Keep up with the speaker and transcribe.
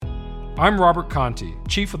I'm Robert Conti,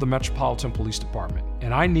 Chief of the Metropolitan Police Department,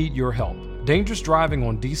 and I need your help. Dangerous driving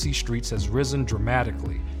on DC streets has risen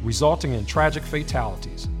dramatically, resulting in tragic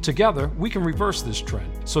fatalities. Together, we can reverse this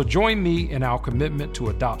trend. So join me in our commitment to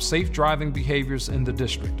adopt safe driving behaviors in the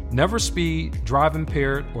district. Never speed, drive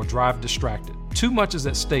impaired, or drive distracted. Too much is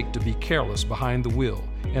at stake to be careless behind the wheel,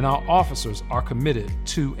 and our officers are committed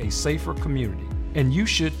to a safer community. And you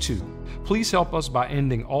should too. Please help us by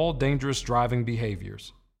ending all dangerous driving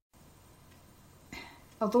behaviors.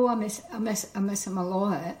 Although I miss him a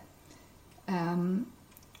lot, and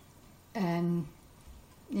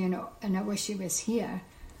you know, and I wish he was here.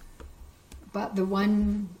 But the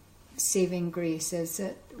one saving grace is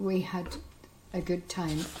that we had a good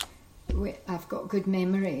time. I've got good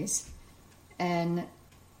memories, and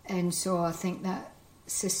so I think that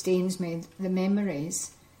sustains me. The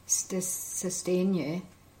memories sustain you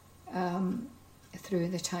through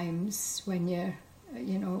the times when you're,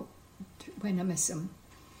 you know, when I miss him.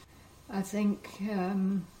 I think.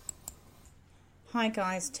 Hi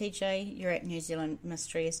guys, TJ, you're at New Zealand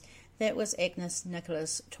Mysteries. That was Agnes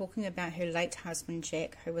Nicholas talking about her late husband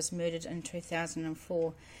Jack, who was murdered in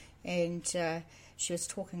 2004, and she was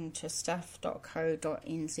talking to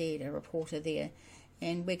stuff.co.nz, a reporter there,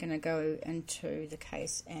 and we're going to go into the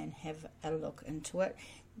case and have a look into it.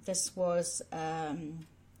 This was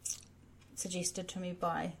suggested to me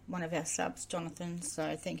by one of our subs, Jonathan,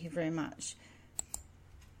 so thank you very much.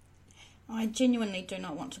 I genuinely do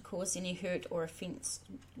not want to cause any hurt or offence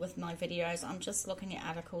with my videos. I'm just looking at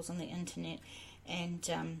articles on the internet and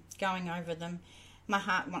going over them. My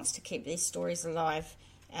heart wants to keep these stories alive,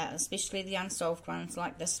 especially the unsolved ones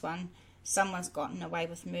like this one. Someone's gotten away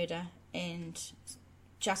with murder and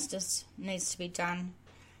justice needs to be done,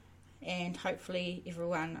 and hopefully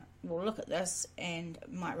everyone will look at this and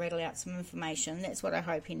might rattle out some information. That's what I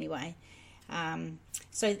hope anyway.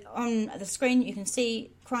 So on the screen you can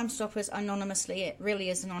see Crime Stoppers anonymously. It really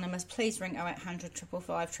is anonymous. Please ring 0800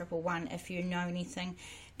 555 111 if you know anything.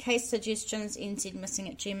 Case suggestions,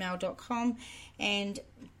 nzmissing@gmail.com, and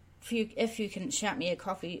if you can shout me a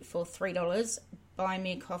coffee for $3,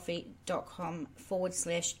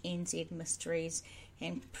 buymeacoffee.com/NZ Mysteries,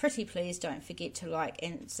 and pretty please don't forget to like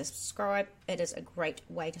and subscribe. It is a great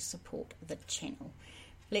way to support the channel.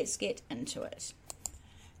 Let's get into it.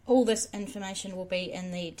 All this information will be in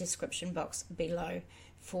the description box below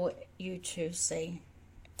for you to see.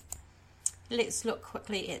 Let's look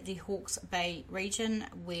quickly at the Hawke's Bay region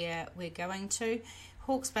where we're going to.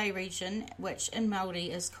 Hawke's Bay region, which in Māori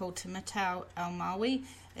is called Te Matau Maui,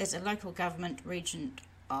 is a local government region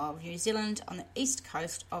of New Zealand on the east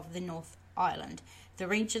coast of the North Island. The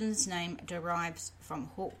region's name derives from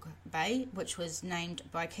Hawke Bay, which was named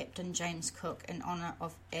by Captain James Cook in honour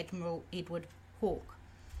of Admiral Edward Hawke.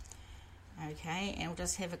 Okay, and we'll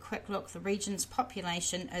just have a quick look. The region's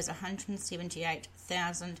population is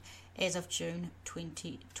 178,000 as of June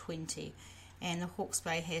 2020, and the Hawke's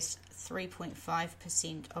Bay has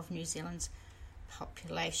 3.5% of New Zealand's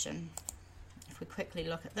population. If we quickly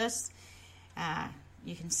look at this,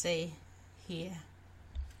 you can see here.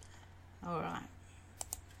 Alright.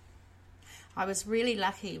 I was really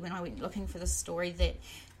lucky when I went looking for this story that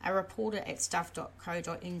a reporter at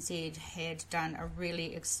stuff.co.nz had done a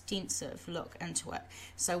really extensive look into it.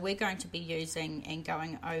 So we're going to be using and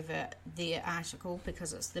going over their article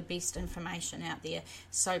because it's the best information out there.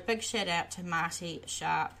 So big shout out to Marty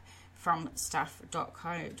Sharp from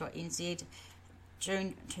stuff.co.nz,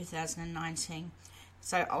 June 2019.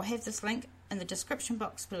 So I'll have this link in the description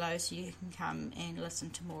box below so you can come and listen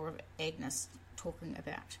to more of Agnes talking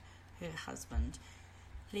about her husband.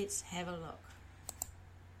 Let's have a look.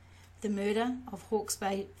 The murder of Hawke's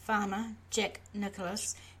Bay farmer Jack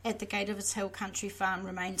Nicholas at the gate of his Hill Country farm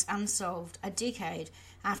remains unsolved a decade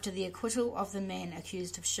after the acquittal of the man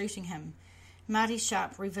accused of shooting him. Marty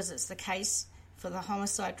Sharp revisits the case for the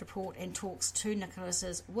homicide report and talks to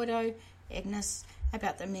Nicholas's widow, Agnes,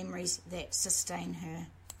 about the memories that sustain her.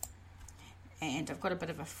 And I've got a bit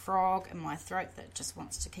of a frog in my throat that just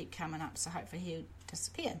wants to keep coming up, so hopefully he'll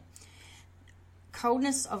disappear.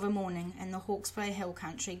 Coldness of a morning in the Hawke's Bay Hill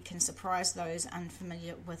Country can surprise those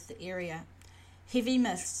unfamiliar with the area. Heavy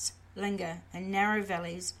mists linger in narrow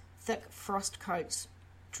valleys, thick frost coats,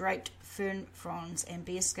 draped fern fronds and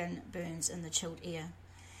bearskin burns in the chilled air.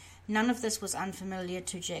 None of this was unfamiliar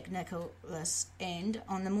to Jack Nicholas, and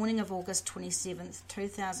on the morning of August 27th,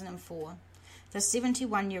 2004, the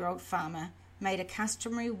 71-year-old farmer made a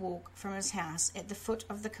customary walk from his house at the foot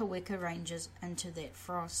of the Kaweka Ranges into that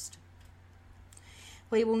frost.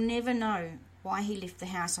 We will never know why he left the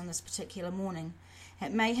house on this particular morning,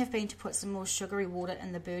 It may have been to put some more sugary water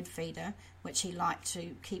in the bird feeder, which he liked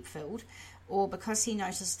to keep filled, or because he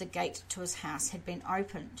noticed the gate to his house had been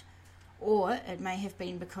opened, or it may have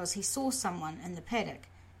been because he saw someone in the paddock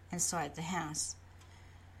beside the house,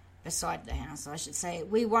 I should say.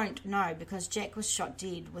 We won't know because Jack was shot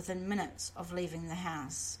dead within minutes of leaving the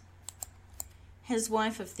house. His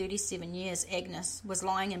wife of 37 years, Agnes, was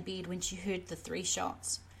lying in bed when she heard the 3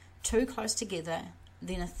 shots, 2 close together,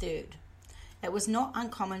 then a third. It was not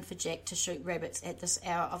uncommon for Jack to shoot rabbits at this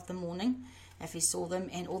hour of the morning if he saw them,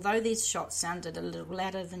 and although these shots sounded a little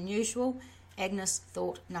louder than usual, Agnes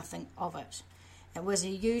thought nothing of it. It was a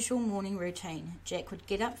usual morning routine. Jack would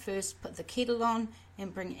get up first, put the kettle on,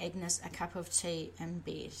 and bring Agnes a cup of tea in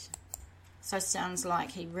bed. So sounds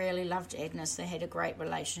like he really loved Agnes. They had a great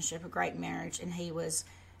relationship, a great marriage, and he was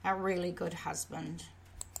a really good husband.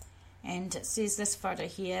 And it says this photo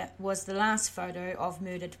here was the last photo of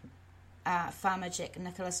murdered farmer Jack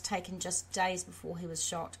Nicholas, taken just days before he was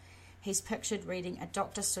shot. He's pictured reading a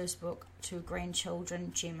Dr. Seuss book to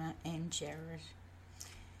grandchildren Gemma and Jared.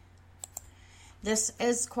 This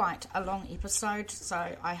is quite a long episode,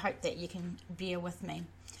 so I hope that you can bear with me.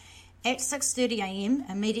 At 6:30 a.m,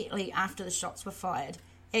 immediately after the shots were fired,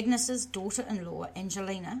 Agnes's daughter-in-law,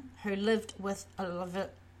 Angelina, who lived with Oliver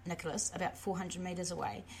Nicholas about 400 metres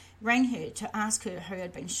away, rang her to ask her who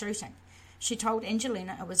had been shooting. She told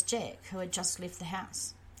Angelina it was Jack, who had just left the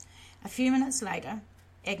house. A few minutes later,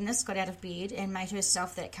 Agnes got out of bed and made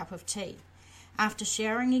herself that cup of tea. After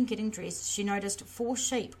showering and getting dressed, she noticed 4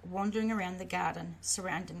 sheep wandering around the garden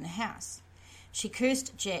surrounding the house. She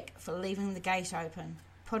cursed Jack for leaving the gate open,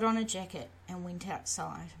 put on a jacket, and went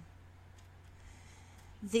outside.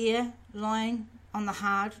 There, lying on the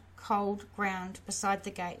hard, cold ground beside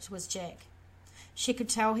the gate, was Jack. She could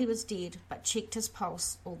tell he was dead, but checked his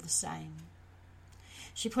pulse all the same.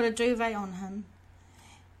 She put a duvet on him.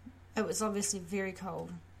 It was obviously very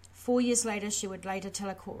cold. 4 years later, she would later tell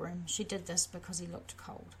a courtroom she did this because he looked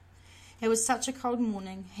cold. It was such a cold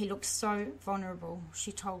morning, he looked so vulnerable,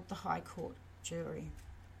 she told the High Court jury.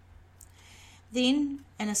 Then,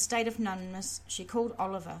 in a state of numbness, she called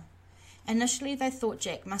Oliver. Initially, they thought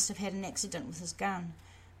Jack must have had an accident with his gun,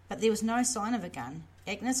 but there was no sign of a gun.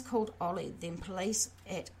 Agnes called Ollie, then police,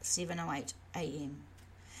 at 7:08 a.m.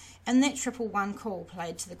 In that 111 call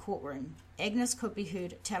played to the courtroom, Agnes could be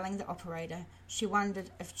heard telling the operator she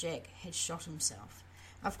wondered if Jack had shot himself.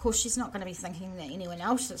 Of course, she's not going to be thinking that anyone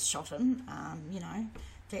else has shot him.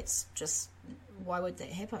 That's just, why would that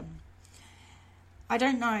happen? I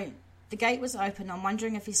don't know. The gate was open. I'm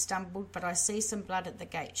wondering if he stumbled, but I see some blood at the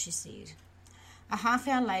gate, she said. A half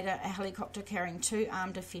hour later, a helicopter carrying 2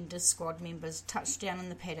 armed offenders squad members touched down in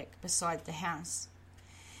the paddock beside the house.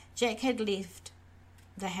 Jack had left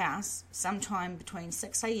the house sometime between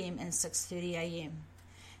 6 a.m. and 6:30 a.m.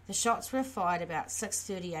 The shots were fired about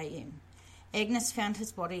 6:30 a.m. Agnes found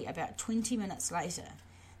his body about 20 minutes later.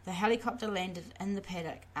 The helicopter landed in the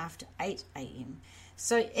paddock after 8 a.m.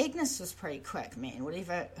 So Agnes was pretty quick, man.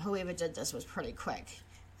 Whoever did this was pretty quick.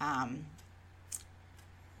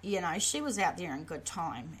 She was out there in good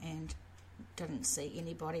time and didn't see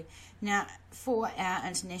anybody. Now, for our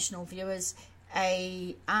international viewers,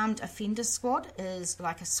 a armed offender squad is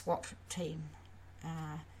like a SWAT team,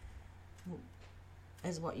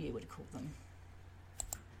 is what you would call them.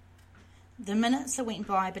 The minutes that went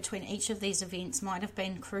by between each of these events might have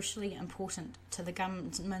been crucially important to the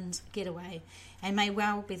gunman's getaway, and may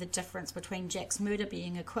well be the difference between Jack's murder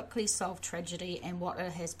being a quickly solved tragedy and what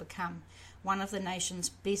it has become, one of the nation's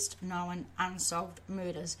best-known unsolved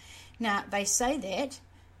murders. Now, they say that,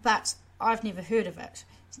 but I've never heard of it.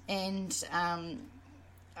 And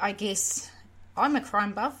I guess I'm a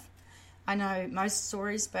crime buff. I know most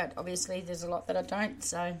stories, but obviously there's a lot that I don't.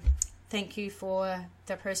 So thank you for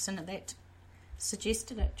the person that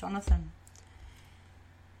suggested it, Jonathan.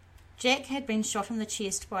 Jack had been shot in the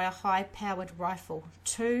chest by a high-powered rifle.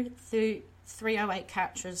 2 .308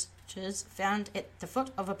 cartridges found at the foot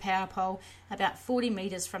of a power pole about 40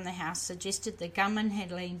 metres from the house suggested the gunman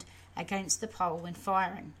had leaned against the pole when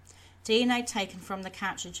firing. DNA taken from the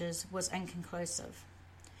cartridges was inconclusive.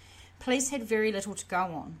 Police had very little to go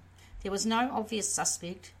on. There was no obvious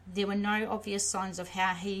suspect. There were no obvious signs of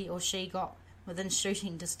how he or she got within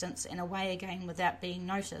shooting distance and away again without being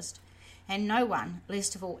noticed. And no one,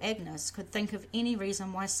 least of all Agnes, could think of any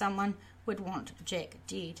reason why someone would want Jack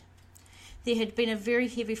dead. There had been a very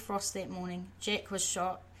heavy frost that morning. Jack was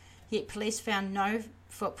shot, yet police found no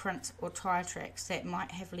footprints or tyre tracks that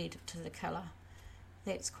might have led to the killer.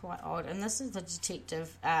 That's quite odd. And this is the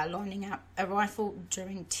detective lining up a rifle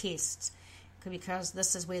during tests, because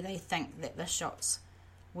this is where they think that the shots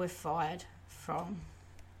were fired from.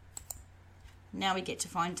 Now we get to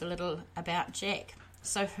find a little about Jack.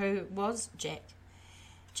 So who was Jack?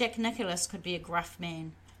 Jack Nicholas could be a gruff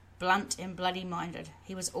man, blunt and bloody-minded.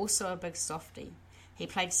 He was also a big softy. He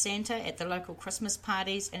played Santa at the local Christmas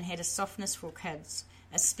parties and had a softness for kids,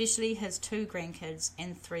 especially his 2 grandkids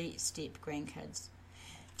and 3 step-grandkids.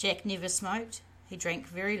 Jack never smoked, he drank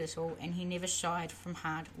very little, and he never shied from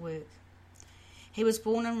hard work. He was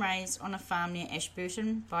born and raised on a farm near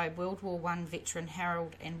Ashburton by World War I veteran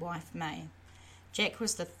Harold and wife May. Jack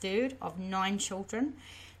was the 3rd of 9 children.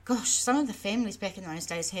 Gosh, some of the families back in those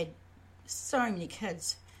days had so many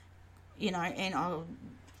kids, and I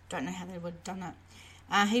don't know how they would have done it.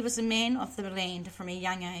 He was a man of the land from a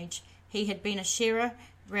young age. He had been a shearer,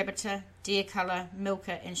 rabbiter, deer culler,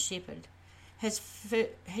 milker and shepherd.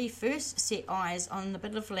 He first set eyes on the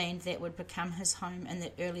bit of land that would become his home in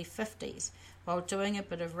the early 50s while doing a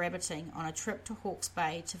bit of rabbiting on a trip to Hawke's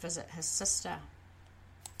Bay to visit his sister.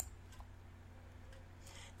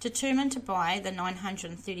 Determined to buy the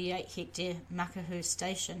 938-hectare Makahu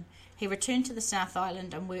station, he returned to the South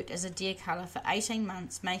Island and worked as a deer culler for 18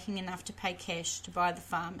 months, making enough to pay cash to buy the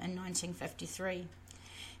farm in 1953.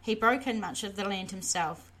 He broke in much of the land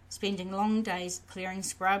himself, spending long days clearing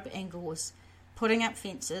scrub and gorse, putting up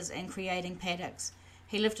fences and creating paddocks.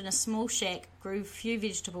 He lived in a small shack, grew few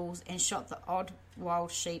vegetables, and shot the odd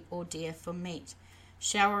wild sheep or deer for meat.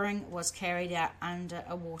 Showering was carried out under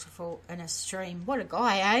a waterfall in a stream. What a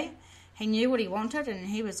guy, eh? He knew what he wanted and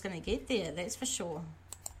he was going to get there, that's for sure.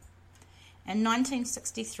 In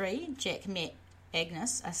 1963, Jack met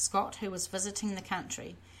Agnes, a Scot who was visiting the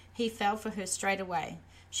country. He fell for her straight away.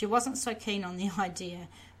 She wasn't so keen on the idea,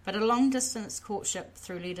 but a long-distance courtship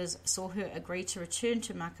through letters saw her agree to return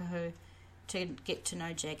to Makahu to get to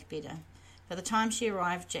know Jack better. By the time she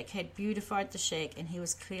arrived, Jack had beautified the shack and he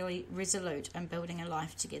was clearly resolute in building a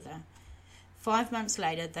life together. 5 months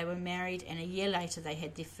later, they were married, and a year later they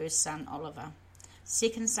had their first son, Oliver.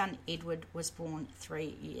 Second son, Edward, was born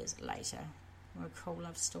 3 years later. What a cool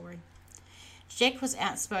love story. Jack was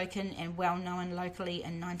outspoken and well known locally.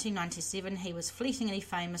 In 1997, he was fleetingly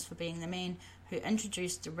famous for being the man who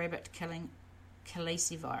introduced the rabbit-killing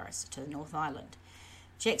Khaleesi virus to the North Island.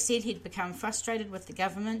 Jack said he'd become frustrated with the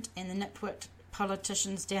government and the nitwit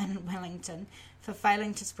politicians down in Wellington for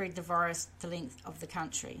failing to spread the virus the length of the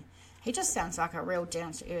country. He just sounds like a real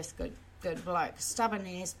down-to-earth good bloke. Stubborn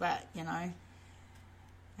as, but,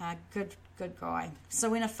 good guy. So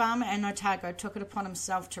when a farmer in Otago took it upon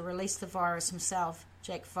himself to release the virus himself,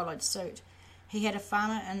 Jack followed suit. He had a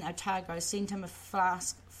farmer in Otago send him a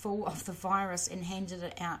flask full of the virus and handed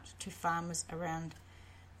it out to farmers around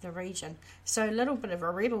the region. So a little bit of a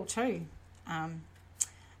rebel too.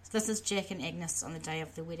 This is Jack and Agnes on the day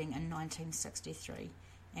of the wedding in 1963,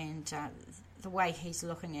 and the way he's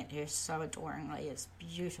looking at her so adoringly is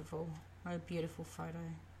beautiful. What a beautiful photo.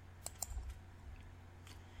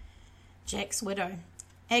 Jack's widow.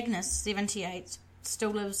 Agnes, 78,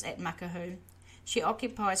 still lives at Makahu. She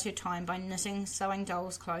occupies her time by knitting, sewing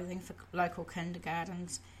dolls' clothing for local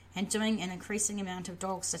kindergartens, and doing an increasing amount of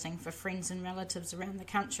dog sitting for friends and relatives around the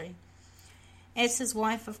country. As his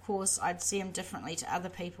wife, of course, I'd see him differently to other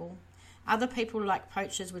people. Other people, like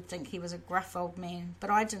poachers, would think he was a gruff old man, but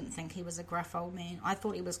I didn't think he was a gruff old man. I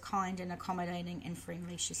thought he was kind and accommodating and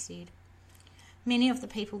friendly, she said. Many of the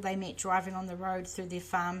people they met driving on the road through their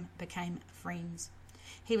farm became friends.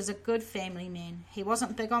 He was a good family man. He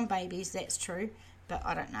wasn't big on babies, that's true, but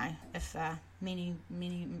I don't know if many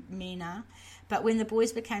men are. But when the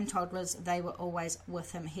boys became toddlers, they were always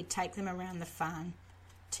with him. He'd take them around the farm,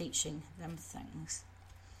 teaching them things.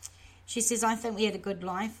 She says, I think we had a good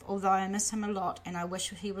life, although I miss him a lot and I wish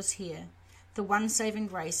he was here. The one saving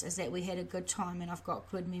grace is that we had a good time and I've got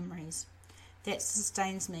good memories. That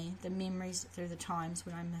sustains me, the memories through the times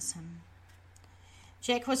when I miss him.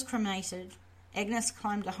 Jack was cremated. Agnes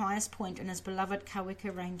climbed the highest point in his beloved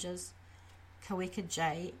Kaweka Ranges, Kaweka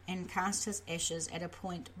J, and cast his ashes at a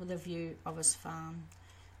point with a view of his farm.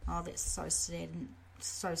 Oh, that's so sad and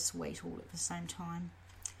so sweet all at the same time.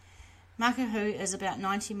 Makahu is about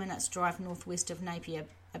 90 minutes drive northwest of Napier,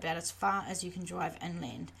 about as far as you can drive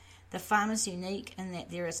inland. The farm is unique in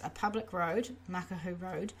that there is a public road, Makahu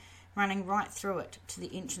Road, running right through it to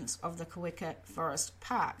the entrance of the Kaweka Forest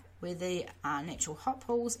Park, where there are natural hop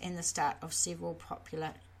pools and the start of several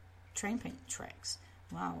popular tramping tracks.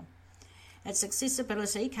 Wow. Its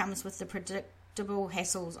accessibility comes with the predictable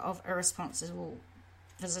hassles of irresponsible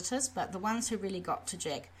visitors, but the ones who really got to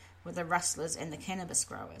Jack were the rustlers and the cannabis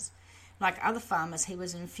growers. Like other farmers, he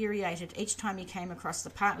was infuriated each time he came across the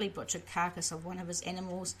partly butchered carcass of one of his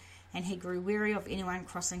animals, and he grew wary of anyone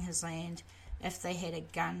crossing his land if they had a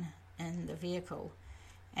gun in the vehicle.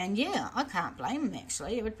 And yeah, I can't blame them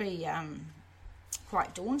actually. It would be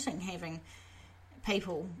quite daunting having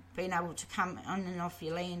people being able to come on and off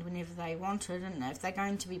your land whenever they wanted, and if they're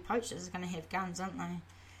going to be poachers, they're going to have guns, aren't they?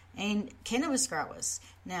 And cannabis growers,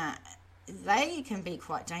 now they can be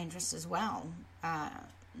quite dangerous as well,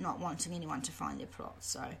 not wanting anyone to find their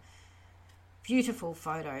plots. So beautiful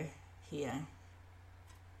photo here.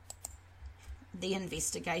 The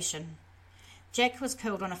investigation. Jack was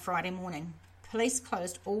killed on a Friday morning. Police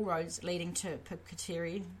closed all roads leading to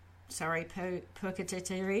Puketiri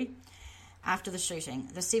after the shooting.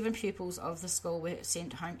 The 7 pupils of the school were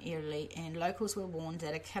sent home early, and locals were warned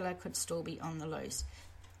that a killer could still be on the loose.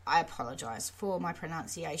 I apologise for my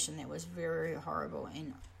pronunciation. That was very horrible,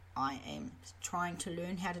 and I am trying to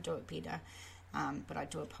learn how to do it better, but I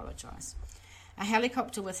do apologise. A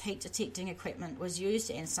helicopter with heat detecting equipment was used,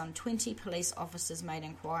 and some 20 police officers made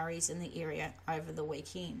inquiries in the area over the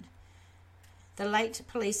weekend. The late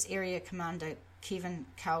police area commander Kevin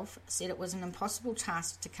Kalf said it was an impossible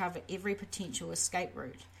task to cover every potential escape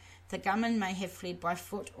route. The gunman may have fled by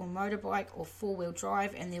foot or motorbike or four-wheel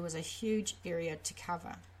drive, and there was a huge area to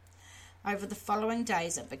cover. Over the following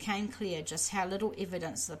days, it became clear just how little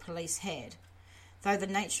evidence the police had, though the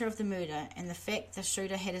nature of the murder and the fact the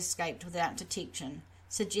shooter had escaped without detection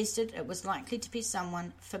suggested it was likely to be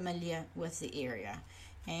someone familiar with the area.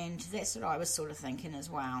 And that's what I was sort of thinking as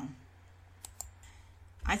well.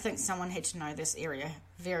 I think someone had to know this area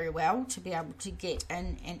very well to be able to get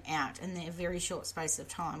in and out in a very short space of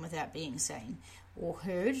time without being seen or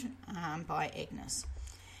heard by Agnes.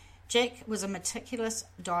 Jack was a meticulous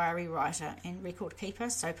diary writer and record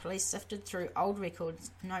keeper, so police sifted through old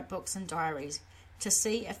records, notebooks and diaries to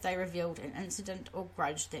see if they revealed an incident or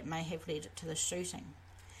grudge that may have led to the shooting.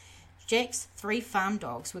 Jack's 3 farm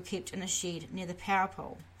dogs were kept in a shed near the power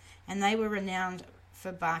pole, and they were renowned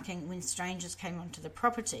for barking when strangers came onto the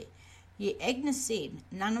property. Yet Agnes said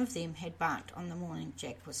none of them had barked on the morning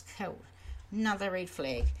Jack was killed. Another red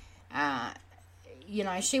flag.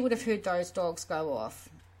 She would have heard those dogs go off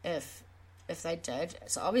if they did.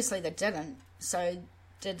 So obviously they didn't. So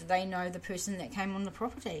did they know the person that came on the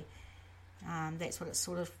property? That's what it's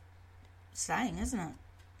sort of saying, isn't it?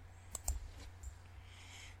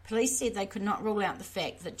 Police said they could not rule out the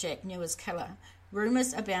fact that Jack knew his killer.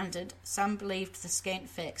 Rumours abounded. Some believed the scant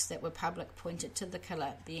facts that were public pointed to the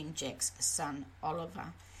killer being Jack's son,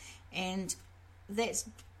 Oliver. And that's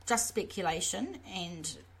just speculation,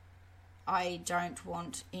 and I don't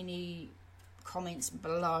want any comments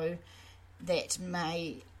below that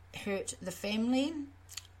may hurt the family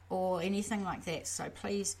or anything like that. So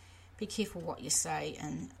please be careful what you say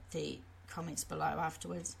in the comments below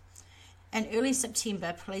afterwards. In early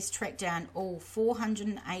September, police tracked down all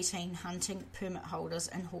 418 hunting permit holders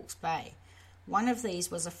in Hawke's Bay. One of these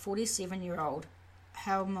was a 47-year-old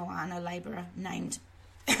Haumoana labourer named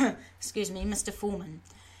Mr. Foreman.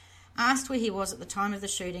 Asked where he was at the time of the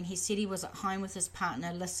shooting, he said he was at home with his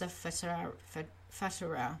partner Lissa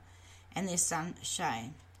Whaturau and their son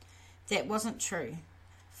Shay. That wasn't true.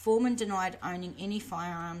 Foreman denied owning any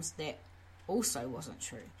firearms. That also wasn't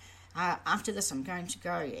true. After this, I'm going to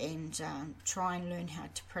go and try and learn how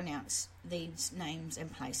to pronounce these names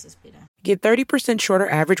and places better. Get 30% shorter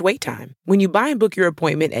average wait time. When you buy and book your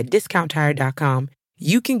appointment at DiscountTire.com,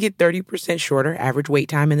 you can get 30% shorter average wait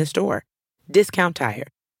time in the store. Discount Tire.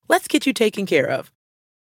 Let's get you taken care of.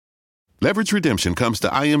 Leverage Redemption comes to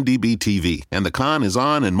IMDb TV, and the con is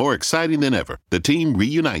on and more exciting than ever. The team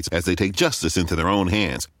reunites as they take justice into their own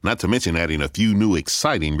hands, not to mention adding a few new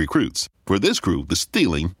exciting recruits. For this crew, the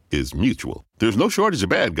stealing is mutual. There's no shortage of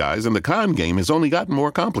bad guys, and the con game has only gotten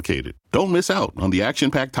more complicated. Don't miss out on the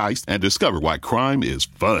action-packed heist and discover why crime is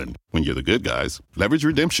fun when you're the good guys. Leverage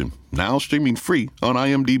Redemption, now streaming free on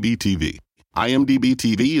IMDb TV. IMDb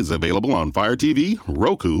TV is available on Fire TV,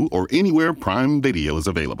 Roku, or anywhere Prime Video is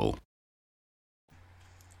available.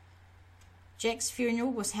 Jack's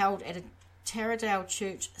funeral was held at a Taradale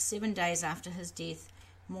church 7 days after his death.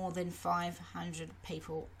 More than 500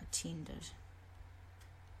 people attended.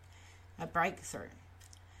 A breakthrough.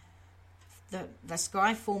 The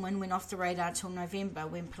Sky Foreman went off the radar till November,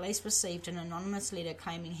 when police received an anonymous letter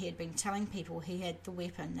claiming he had been telling people he had the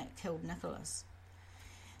weapon that killed Nicholas.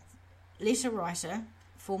 Letter writer,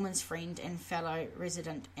 Foreman's friend and fellow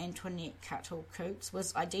resident Antoinette Cuttle Coots,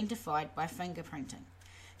 was identified by fingerprinting.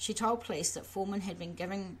 She told police that Foreman had been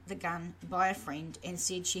given the gun by a friend and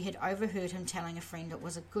said she had overheard him telling a friend it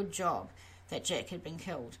was a good job that Jack had been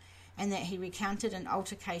killed, and that he recounted an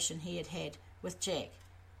altercation he had had with Jack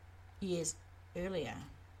years earlier.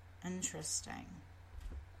 Interesting.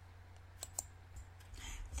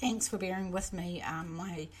 Thanks for bearing with me.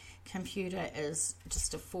 My computer is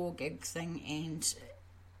just a 4 gig thing, and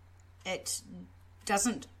it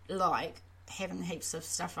doesn't like having heaps of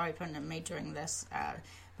stuff open and me doing this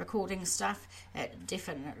recording stuff. It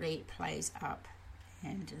definitely plays up,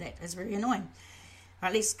 and that is very annoying.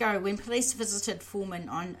 Right, let's go. When police visited Foreman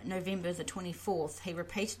on November the 24th, he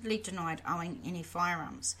repeatedly denied owning any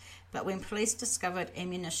firearms. But when police discovered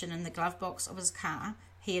ammunition in the glove box of his car,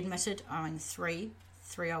 he admitted owning 3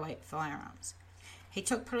 .308 firearms. He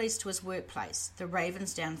took police to his workplace, the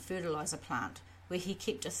Ravensdown fertiliser plant, where he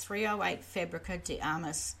kept a .308 Fabrica de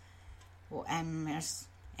Armas, or Amis,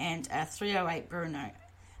 and a .308 Bruno.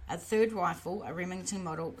 A third rifle, a Remington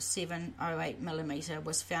model 708mm,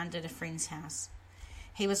 was found at a friend's house.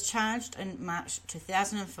 He was charged in March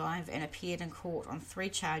 2005 and appeared in court on 3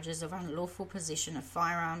 charges of unlawful possession of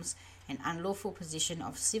firearms and unlawful possession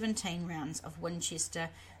of 17 rounds of Winchester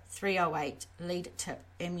 .308 lead-tip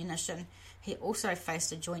ammunition. He also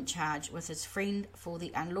faced a joint charge with his friend for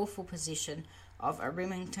the unlawful possession of a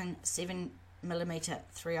Remington 7mm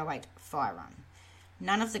 .308 firearm.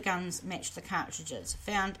 None of the guns matched the cartridges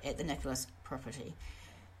found at the Nicholas property.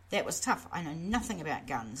 That was tough. I know nothing about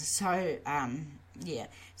guns. So, yeah.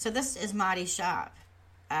 So this is Marty Sharp,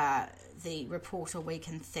 the reporter we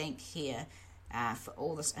can thank here for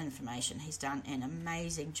all this information. He's done an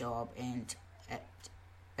amazing job, and it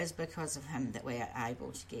is because of him that we are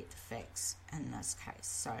able to get the facts in this case.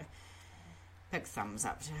 So, big thumbs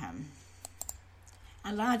up to him.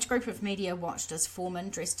 A large group of media watched as Foreman,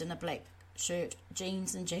 dressed in a black shirt,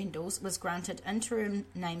 jeans and jandals, was granted interim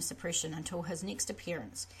name suppression until his next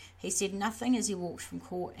appearance. He said nothing as he walked from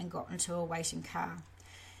court and got into a waiting car.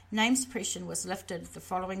 Name suppression was lifted the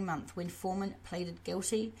following month when Foreman pleaded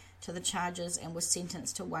guilty to the charges and was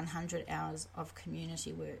sentenced to 100 hours of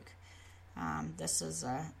community work. This is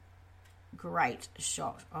a great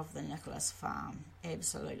shot of the Nicholas farm.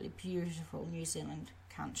 Absolutely beautiful New Zealand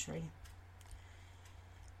country.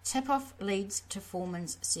 Tip-off leads to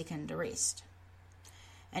Foreman's second arrest.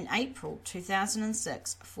 In April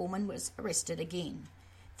 2006, Foreman was arrested again,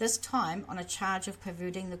 this time on a charge of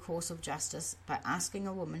perverting the course of justice by asking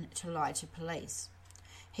a woman to lie to police.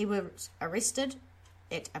 He was arrested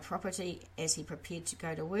at a property as he prepared to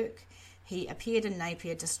go to work. He appeared in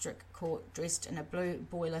Napier District Court dressed in a blue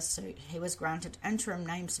boiler suit. He was granted interim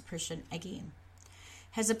name suppression again.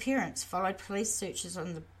 His appearance followed police searches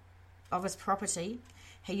of his property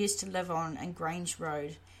he used to live on in Grange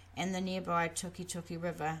Road and the nearby Tukituki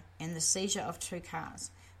River, and the seizure of 2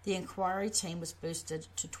 cars. The inquiry team was boosted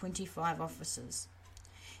to 25 officers.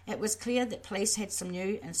 It was clear that police had some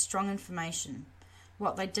new and strong information.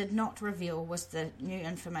 What they did not reveal was the new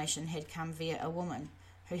information had come via a woman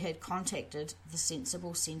who had contacted the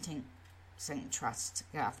Sensible Sentencing Trust,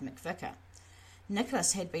 Garth McVicker.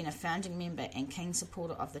 Nicholas had been a founding member and keen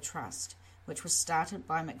supporter of the trust, which was started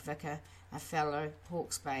by McVicker, a fellow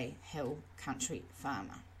Hawke's Bay Hill country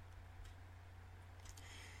farmer.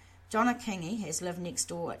 Donna Kingy has lived next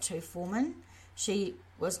door to Foreman. She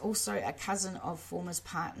was also a cousin of Foreman's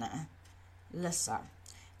partner, Lissa.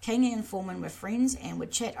 Kingy and Foreman were friends and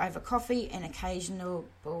would chat over coffee and occasionally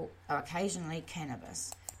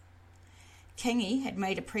cannabis. Kingy had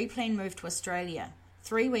made a pre-planned move to Australia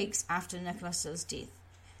 3 weeks after Nicholas's death.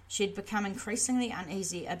 She had become increasingly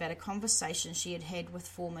uneasy about a conversation she had had with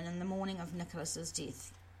Foreman in the morning of Nicholas's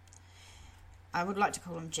death. I would like to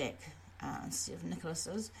call him Jack instead of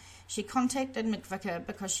Nicholas's. She contacted McVicker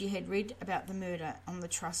because she had read about the murder on the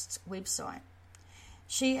Trust's website.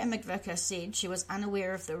 She and McVicker said she was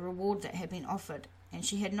unaware of the reward that had been offered, and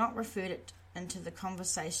she had not referred it into the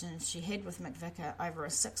conversations she had with McVicker over a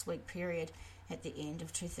 6-week period at the end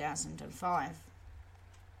of 2005.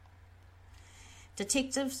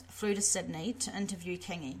 Detectives flew to Sydney to interview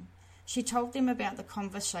Kingy. She told them about the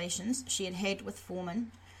conversations she had had with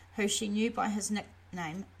Foreman, who she knew by his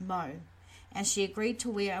nickname Mo, and she agreed to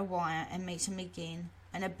wear a wire and meet him again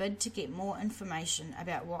in a bid to get more information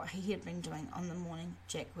about what he had been doing on the morning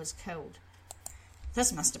Jack was killed.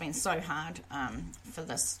 This must have been so hard for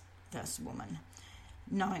this woman,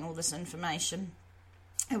 knowing all this information.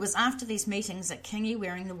 It was after these meetings that Kingy,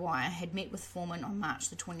 wearing the wire, had met with Foreman on March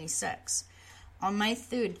the 26th. On May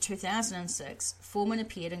 3rd, 2006, Foreman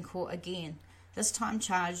appeared in court again, this time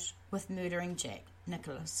charged with murdering Jack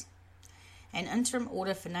Nicholas. An interim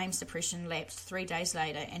order for name suppression lapsed 3 days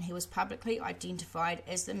later, and he was publicly identified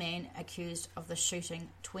as the man accused of the shooting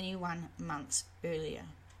 21 months earlier.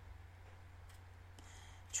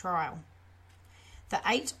 Trial. The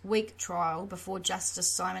 8-week trial before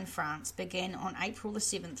Justice Simon France began on April the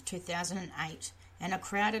 7th, 2008, in a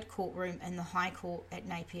crowded courtroom in the High Court at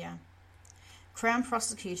Napier. Crown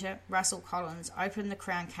Prosecutor Russell Collins opened the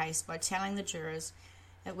Crown case by telling the jurors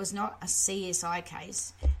it was not a CSI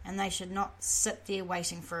case and they should not sit there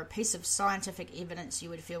waiting for a piece of scientific evidence you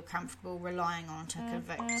would feel comfortable relying on to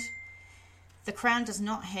convict. The Crown does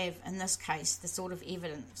not have, in this case, the sort of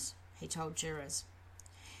evidence, he told jurors.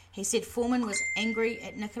 He said Foreman was angry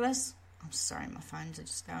at Nicholas, I'm sorry, my phones are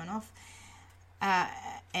just going off,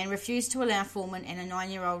 and refused to allow Foreman and a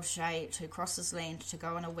 9-year-old Shay to cross his land to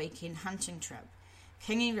go on a weekend hunting trip.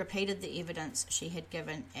 Kingy repeated the evidence she had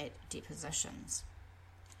given at depositions.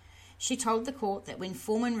 She told the court that when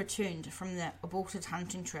Foreman returned from the aborted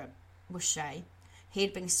hunting trip with Shay, he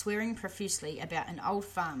had been swearing profusely about an old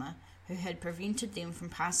farmer who had prevented them from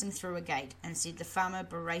passing through a gate and said the farmer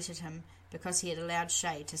berated him because he had allowed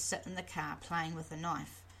Shay to sit in the car playing with a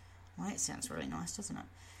knife. Well, that sounds really nice, doesn't it?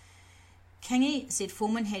 Kingy said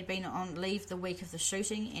Foreman had been on leave the week of the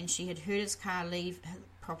shooting and she had heard his car leave his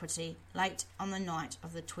property late on the night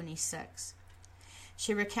of the 26th.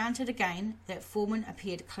 She recounted again that Foreman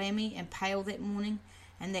appeared clammy and pale that morning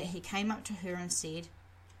and that he came up to her and said,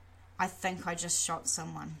 "I think I just shot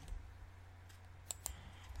someone."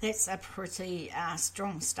 That's a pretty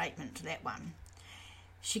strong statement, that one.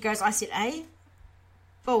 She goes, "I said, eh?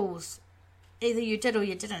 Balls. Either you did or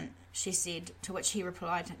you didn't," she said, to which he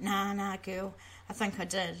replied, Nah, girl, I think I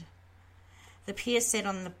did." The pair sat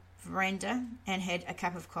on the veranda and had a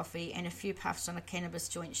cup of coffee and a few puffs on a cannabis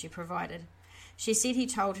joint she provided. She said he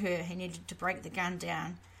told her he needed to break the gun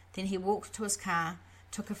down, then he walked to his car,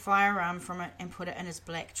 took a firearm from it and put it in his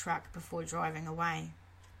black truck before driving away.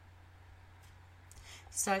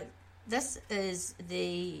 So this is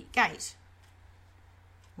the gate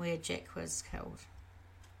where Jack was killed.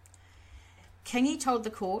 Kingy told the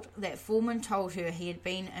court that Foreman told her he had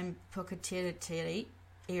been in Puketiri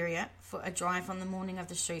area for a drive on the morning of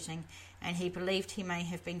the shooting and he believed he may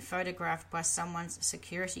have been photographed by someone's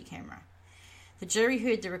security camera. The jury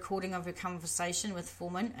heard the recording of her conversation with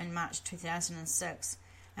Foreman in March 2006,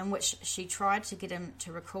 in which she tried to get him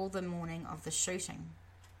to recall the morning of the shooting.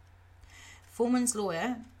 Foreman's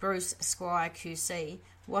lawyer, Bruce Squire QC,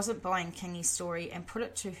 wasn't buying Kingy's story and put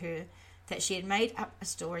it to her that she had made up a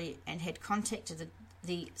story and had contacted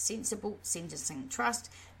the Sensible Sentencing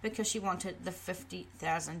Trust because she wanted the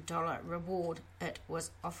 $50,000 reward it was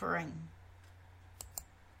offering.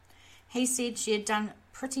 He said she had done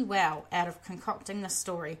pretty well out of concocting the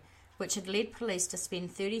story, which had led police to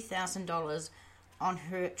spend $30,000 on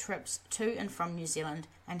her trips to and from New Zealand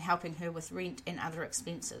and helping her with rent and other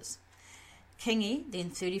expenses. Kingy, then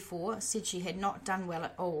 34, said she had not done well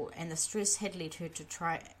at all and the stress had led her to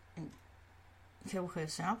try and kill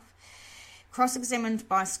herself. Cross-examined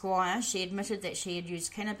by Squire, she admitted that she had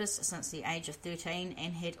used cannabis since the age of 13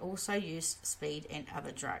 and had also used speed and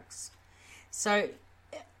other drugs. So,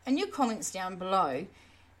 in your comments down below,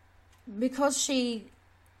 because she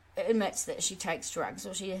admits that she takes drugs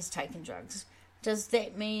or she has taken drugs, does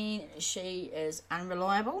that mean she is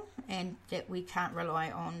unreliable and that we can't rely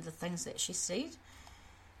on the things that she said?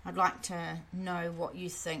 I'd like to know what you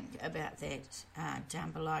think about that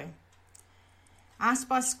down below. Asked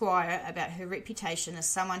by Squire about her reputation as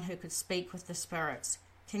someone who could speak with the spirits,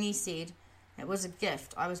 Kingy said, "It was a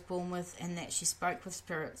gift I was born with and that she spoke with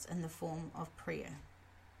spirits in the form of prayer."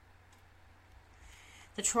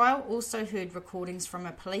 The trial also heard recordings from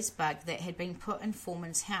a police bug that had been put in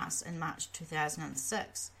Foreman's house in March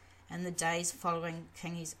 2006, in the days following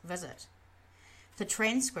Kingy's visit. The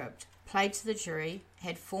transcript, played to the jury,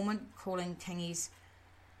 had Foreman calling Kingy's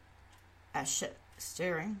a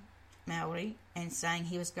shit-stirring Maori and saying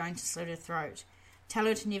he was going to slit her throat. "Tell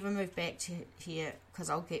her to never move back to here because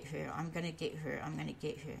I'll get her. I'm going to get her. I'm going to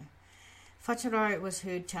get her." Whataroa was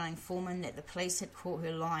heard telling Foreman that the police had caught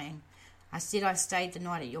her lying. "I said I stayed the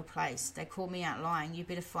night at your place. They caught me out lying. You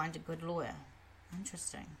better find a good lawyer."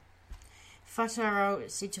 Interesting. Whataroa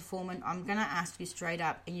said to Foreman, "I'm going to ask you straight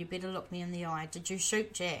up and you better look me in the eye. Did you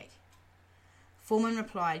shoot Jack?" Foreman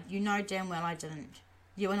replied, "You know damn well I didn't.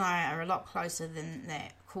 You and I are a lot closer than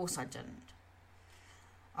that. Of course I didn't."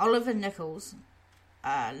 Oliver Nicholas,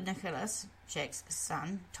 Jack's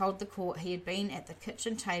son, told the court he had been at the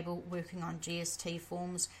kitchen table working on GST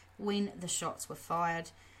forms when the shots were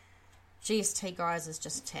fired. GST, guys, is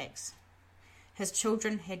just tax. His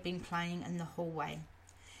children had been playing in the hallway.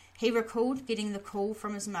 He recalled getting the call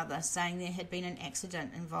from his mother saying there had been an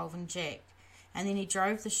accident involving Jack, and then he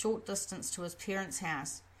drove the short distance to his parents'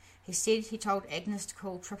 house. He said he told Agnes to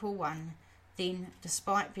call 111. Then,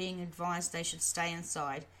 despite being advised they should stay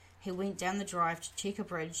inside, he went down the drive to check a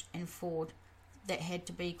bridge and ford that had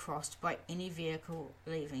to be crossed by any vehicle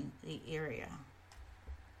leaving the area.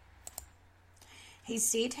 He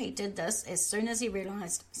said he did this as soon as he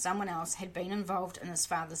realised someone else had been involved in his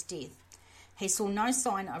father's death. He saw no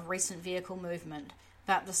sign of recent vehicle movement,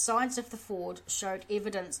 but the sides of the Ford showed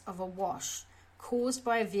evidence of a wash caused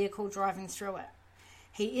by a vehicle driving through it.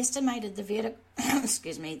 He estimated the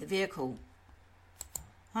vehicle.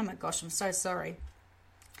 Oh my gosh, I'm so sorry.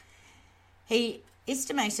 He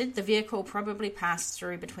estimated the vehicle probably passed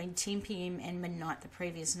through between 10 p.m. and midnight the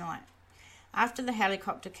previous night. After the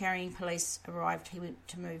helicopter carrying police arrived, he went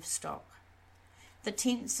to move stock. The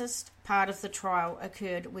tensest part of the trial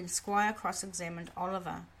occurred when Squire cross-examined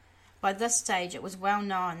Oliver. By this stage, it was well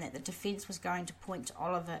known that the defence was going to point to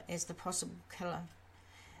Oliver as the possible killer.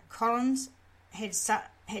 Collins had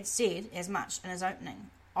said as much in his opening.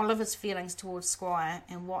 Oliver's feelings towards Squire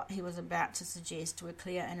and what he was about to suggest were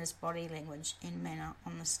clear in his body language and manner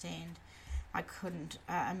on the stand. I couldn't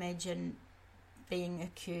imagine being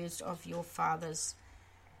accused of your father's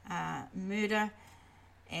murder,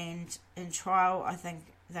 and in trial I think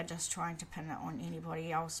they're just trying to pin it on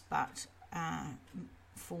anybody else but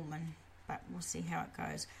Foreman, but we'll see how it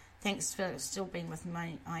goes. Thanks for still being with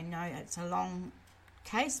me. I know it's a long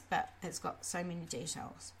case, but it's got so many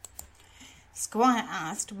details. Squire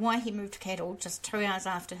asked why he moved cattle just 2 hours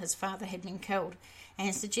after his father had been killed,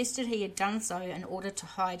 and suggested he had done so in order to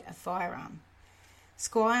hide a firearm.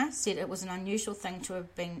 Squire said it was an unusual thing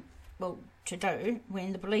to do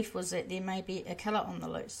when the belief was that there may be a killer on the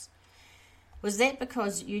loose. Was that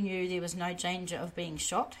because you knew there was no danger of being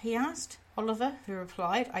shot? He asked Oliver, who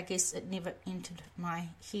replied, I guess it never entered my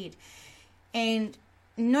head. And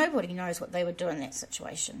nobody knows what they would do in that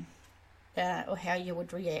situation, or how you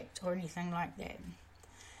would react, or anything like that.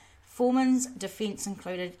 Foreman's defence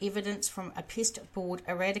included evidence from a pest board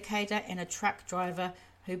eradicator and a truck driver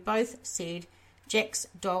who both said Jack's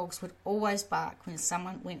dogs would always bark when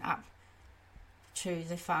someone went up to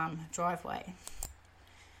the farm driveway.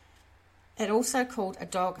 It also called a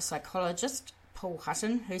dog psychologist, Paul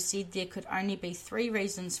Hutton, who said there could only be 3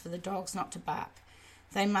 reasons for the dogs not to bark.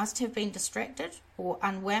 They must have been distracted or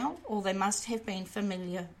unwell, or they must have been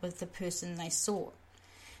familiar with the person they saw.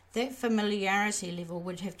 That familiarity level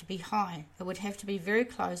would have to be high. It would have to be very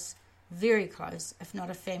close, if not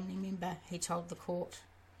a family member, he told the court.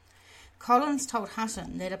 Collins told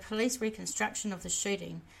Hutton that a police reconstruction of the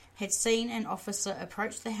shooting had seen an officer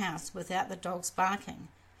approach the house without the dogs barking.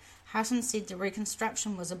 Hutton said the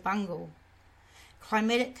reconstruction was a bungle.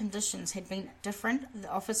 Climatic conditions had been different.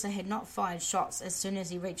 The officer had not fired shots as soon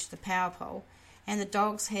as he reached the power pole, and the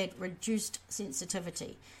dogs had reduced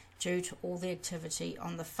sensitivity due to all the activity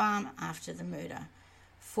on the farm after the murder.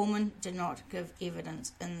 Foreman did not give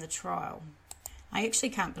evidence in the trial. I actually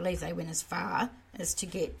can't believe they went as far as to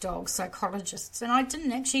get dog psychologists, and I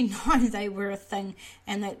didn't actually know they were a thing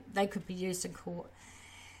and that they could be used in court.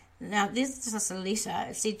 Now, there's just a letter.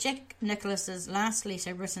 It said Jack Nicholas's last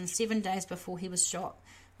letter, written 7 days before he was shot,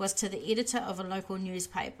 was to the editor of a local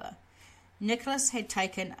newspaper. Nicholas had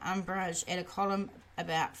taken umbrage at a column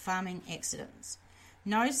about farming accidents.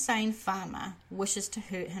 No sane farmer wishes to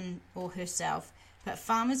hurt him or herself, but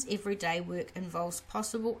farmers' everyday work involves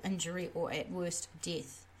possible injury or, at worst,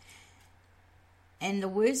 death. And the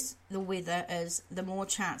worse the weather is, the more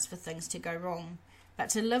chance for things to go wrong. But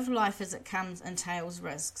to live life as it comes entails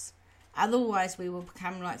risks. Otherwise we will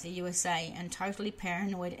become like the USA and totally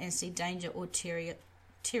paranoid and see danger or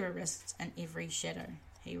terrorists in every shadow,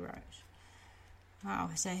 he wrote. Oh,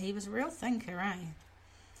 so he was a real thinker, eh?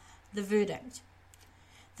 The verdict.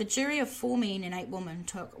 The jury of 4 men and 8 women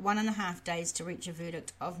took 1.5 days to reach a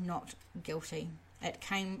verdict of not guilty. It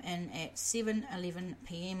came in at 7:11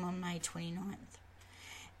 p.m. on May 29th.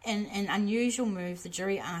 In an unusual move, the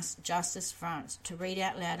jury asked Justice France to read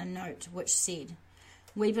out loud a note which said,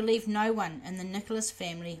 "We believe no one in the Nicholas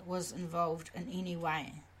family was involved in any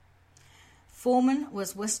way." Foreman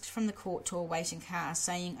was whisked from the court to a waiting car,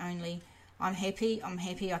 saying only, I'm happy,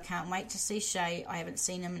 I can't wait to see Shay, I haven't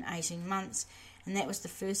seen him in 18 months, and that was the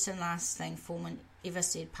first and last thing Foreman ever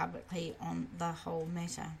said publicly on the whole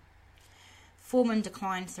matter. Foreman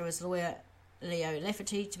declined through his lawyer, Leo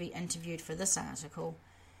Lafferty, to be interviewed for this article,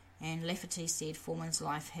 and Lafferty said Foreman's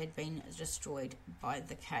life had been destroyed by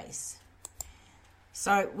the case.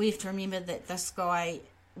 So we have to remember that this guy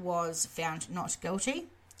was found not guilty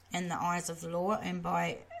in the eyes of the law and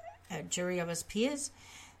by a jury of his peers.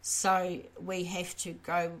 So we have to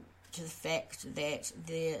go to the fact that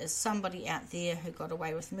there is somebody out there who got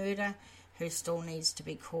away with murder who still needs to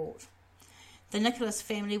be caught. The Nicholas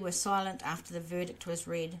family were silent after the verdict was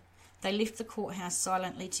read. They left the courthouse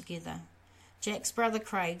silently together. Jack's brother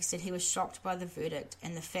Craig said he was shocked by the verdict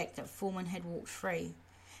and the fact that Foreman had walked free.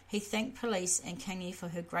 He thanked police and Kingi for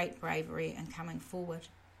her great bravery in coming forward.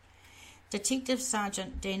 Detective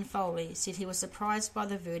Sergeant Dan Foley said he was surprised by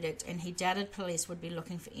the verdict and he doubted police would be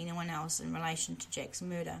looking for anyone else in relation to Jack's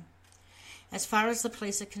murder. As far as the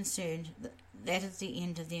police are concerned, that is the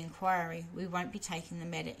end of the inquiry. We won't be taking the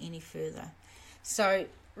matter any further. So,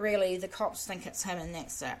 really, the cops think it's him and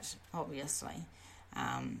that's it, obviously.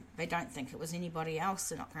 They don't think it was anybody else.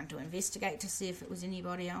 They're not going to investigate to see if it was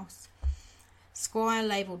anybody else. Squire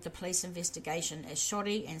labelled the police investigation as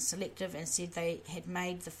shoddy and selective and said they had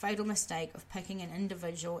made the fatal mistake of picking an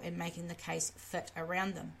individual and making the case fit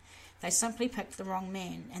around them. They simply picked the wrong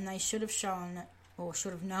man, and they should have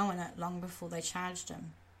known it long before they charged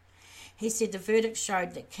him. He said the verdict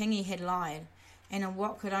showed that Kingi had lied, and in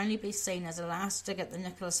what could only be seen as a last dig at the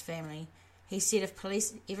Nicholas family, he said if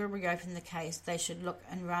police ever reopened the case, they should look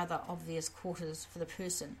in rather obvious quarters for the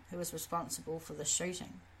person who was responsible for the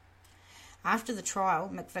shooting. After the trial,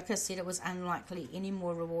 McVicker said it was unlikely any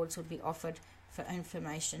more rewards would be offered for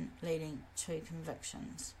information leading to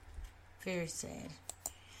convictions. Very sad.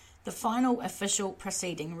 The final official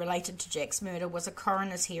proceeding related to Jack's murder was a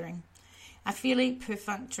coroner's hearing. A fairly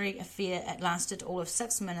perfunctory affair. It lasted all of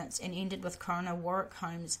 6 minutes and ended with Coroner Warwick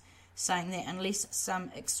Holmes saying that unless some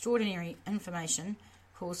extraordinary information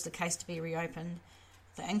caused the case to be reopened,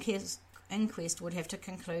 the inquest would have to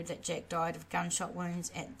conclude that Jack died of gunshot wounds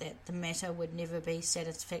and that the matter would never be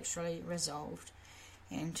satisfactorily resolved.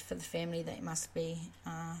 And for the family, that must be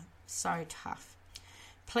so tough.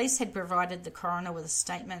 Police had provided the coroner with a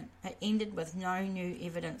statement. It ended with no new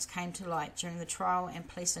evidence came to light during the trial, and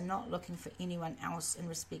police are not looking for anyone else in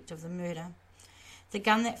respect of the murder. The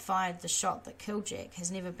gun that fired the shot that killed Jack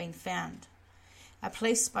has never been found. A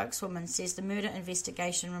police spokeswoman says the murder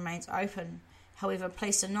investigation remains open. However,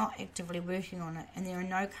 police are not actively working on it, and there are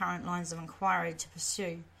no current lines of inquiry to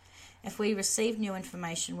pursue. If we receive new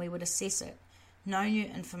information, we would assess it. No new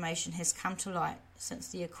information has come to light since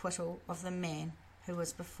the acquittal of the man who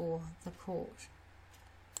was before the court.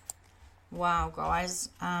 Wow, guys,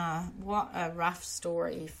 what a rough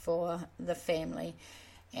story for the family,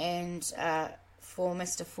 and for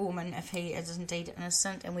Mr. Foreman, if he is indeed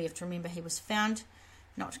innocent, and we have to remember he was found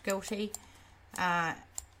not guilty,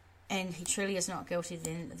 and he truly is not guilty,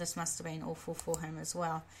 then this must have been awful for him as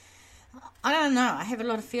well. I don't know. I have a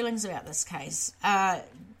lot of feelings about this case.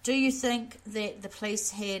 Do you think that the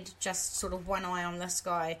police had just sort of one eye on this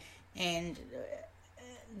guy and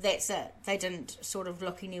that's it? They didn't sort of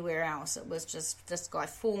look anywhere else. It was just this guy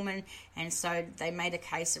Foreman, and so they made a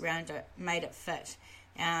case around it, made it fit.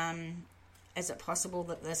 Is it possible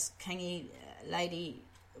that this Kingi lady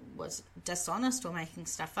was dishonest or making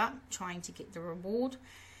stuff up, trying to get the reward?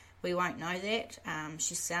 We won't know that.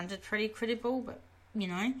 She sounded pretty credible, but, you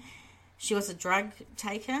know, she was a drug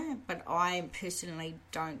taker, but I personally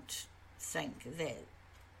don't think that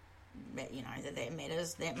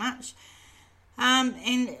matters that much.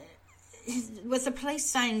 And with the police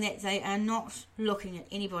saying that they are not looking at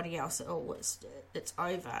anybody else at all, it's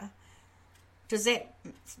over, does that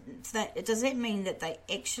mean that they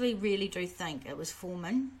actually really do think it was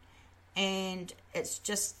Foreman, and it's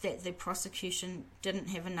just that the prosecution didn't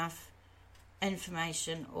have enough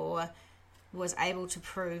information or was able to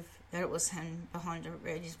prove that it was him behind a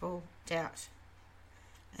reasonable doubt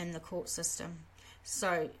in the court system?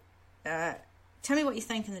 So tell me what you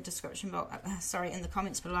think in the description box, in the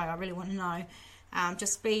comments below. I really want to know.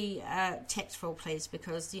 Just be tactful, please,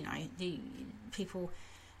 because, you know, the people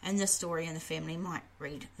in this story and the family might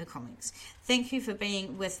read the comments. Thank you for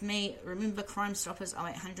being with me. Remember, Crime Stoppers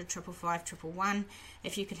 0800 555 111.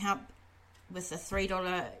 If you can help with a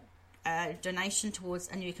 $3 donation towards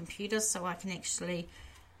a new computer so I can actually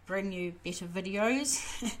bring you better videos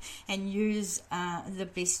and use the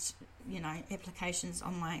best, you know, applications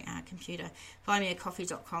on my computer.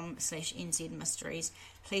 buymeacoffee.com/NZ Mysteries.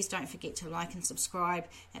 Please don't forget to like and subscribe.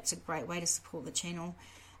 It's a great way to support the channel.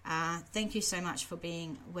 Thank you so much for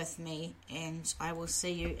being with me, and I will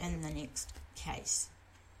see you in the next case.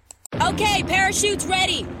 Okay, parachutes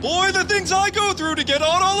ready. Boy, the things I go through to get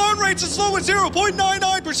auto loan rates as low as 0.99%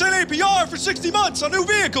 APR for 60 months on new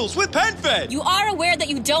vehicles with PenFed. You are aware that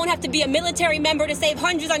you don't have to be a military member to save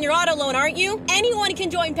hundreds on your auto loan, aren't you? Anyone can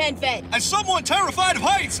join PenFed. As someone terrified of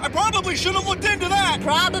heights, I probably should have looked into that.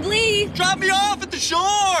 Probably. Drop me off at the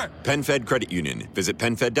shore. PenFed Credit Union. Visit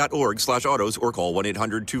PenFed.org/autos or call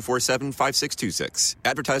 1-800-247-5626.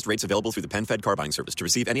 Advertised rates available through the PenFed car buying service. To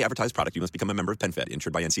receive any advertised product, you must become a member of PenFed,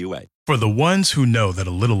 insured by NCUA. For the ones who know that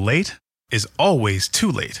a little late is always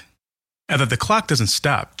too late, and that the clock doesn't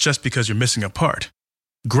stop just because you're missing a part,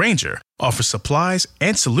 Grainger offers supplies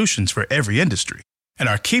and solutions for every industry, And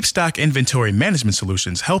our KeepStock inventory management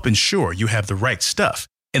solutions help ensure you have the right stuff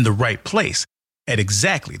in the right place at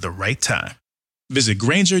exactly the right time. Visit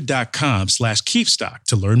Grainger.com/KeepStock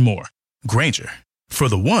to learn more. Grainger, for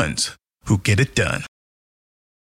the ones who get it done.